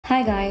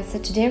Hi guys, so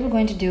today we're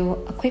going to do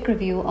a quick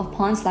review of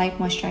Ponds Light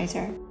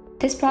Moisturizer.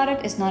 This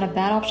product is not a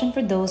bad option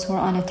for those who are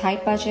on a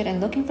tight budget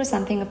and looking for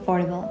something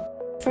affordable.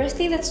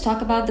 Firstly, let's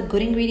talk about the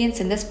good ingredients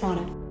in this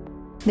product.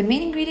 The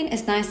main ingredient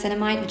is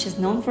niacinamide, which is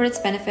known for its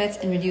benefits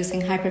in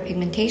reducing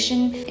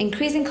hyperpigmentation,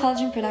 increasing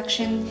collagen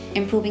production,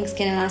 improving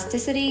skin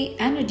elasticity,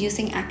 and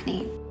reducing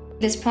acne.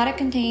 This product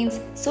contains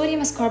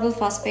sodium ascorbyl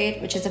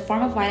phosphate, which is a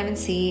form of vitamin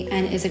C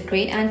and is a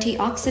great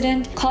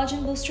antioxidant,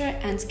 collagen booster,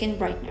 and skin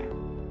brightener.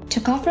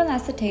 Tocopherol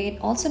Acetate,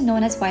 also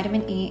known as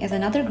vitamin E, is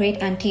another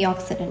great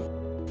antioxidant.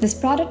 This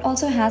product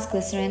also has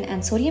glycerin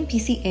and sodium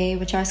PCA,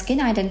 which are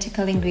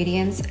skin-identical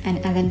ingredients, and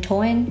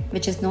Allantoin,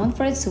 which is known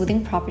for its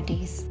soothing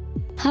properties.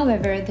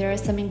 However, there are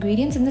some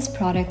ingredients in this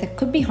product that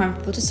could be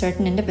harmful to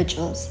certain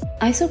individuals.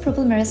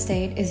 Isopropyl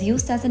Myristate is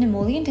used as an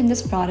emollient in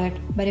this product,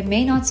 but it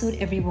may not suit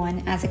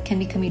everyone as it can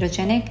be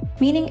comedogenic,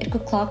 meaning it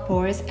could clog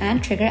pores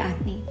and trigger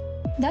acne.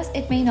 Thus,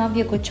 it may not be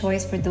a good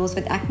choice for those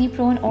with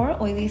acne-prone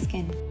or oily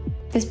skin.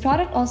 This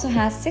product also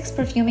has 6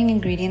 perfuming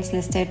ingredients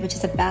listed, which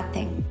is a bad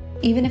thing.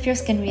 Even if your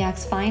skin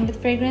reacts fine with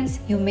fragrance,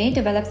 you may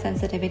develop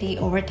sensitivity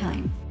over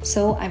time.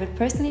 So I would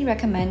personally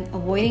recommend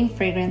avoiding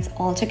fragrance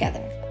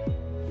altogether.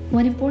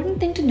 One important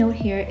thing to note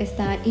here is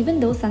that even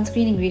though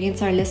sunscreen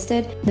ingredients are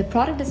listed, the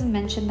product doesn't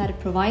mention that it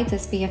provides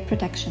SPF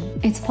protection.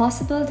 It's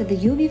possible that the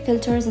UV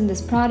filters in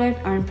this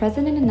product aren't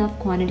present in enough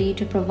quantity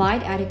to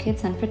provide adequate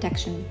sun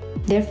protection.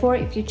 Therefore,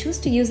 if you choose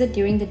to use it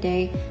during the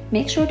day,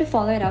 make sure to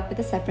follow it up with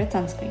a separate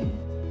sunscreen.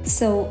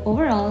 So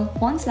overall,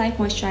 Ponds Light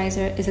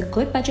Moisturizer is a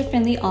good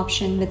budget-friendly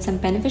option with some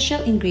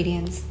beneficial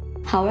ingredients.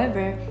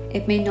 However,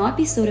 it may not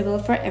be suitable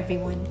for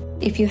everyone.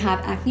 If you have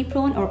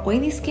acne-prone or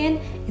oily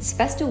skin, it's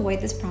best to avoid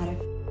this product.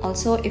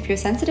 Also, if you're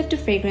sensitive to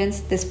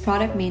fragrance, this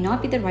product may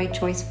not be the right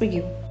choice for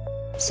you.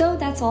 So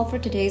that's all for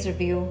today's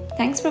review.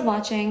 Thanks for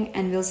watching,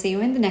 and we'll see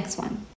you in the next one.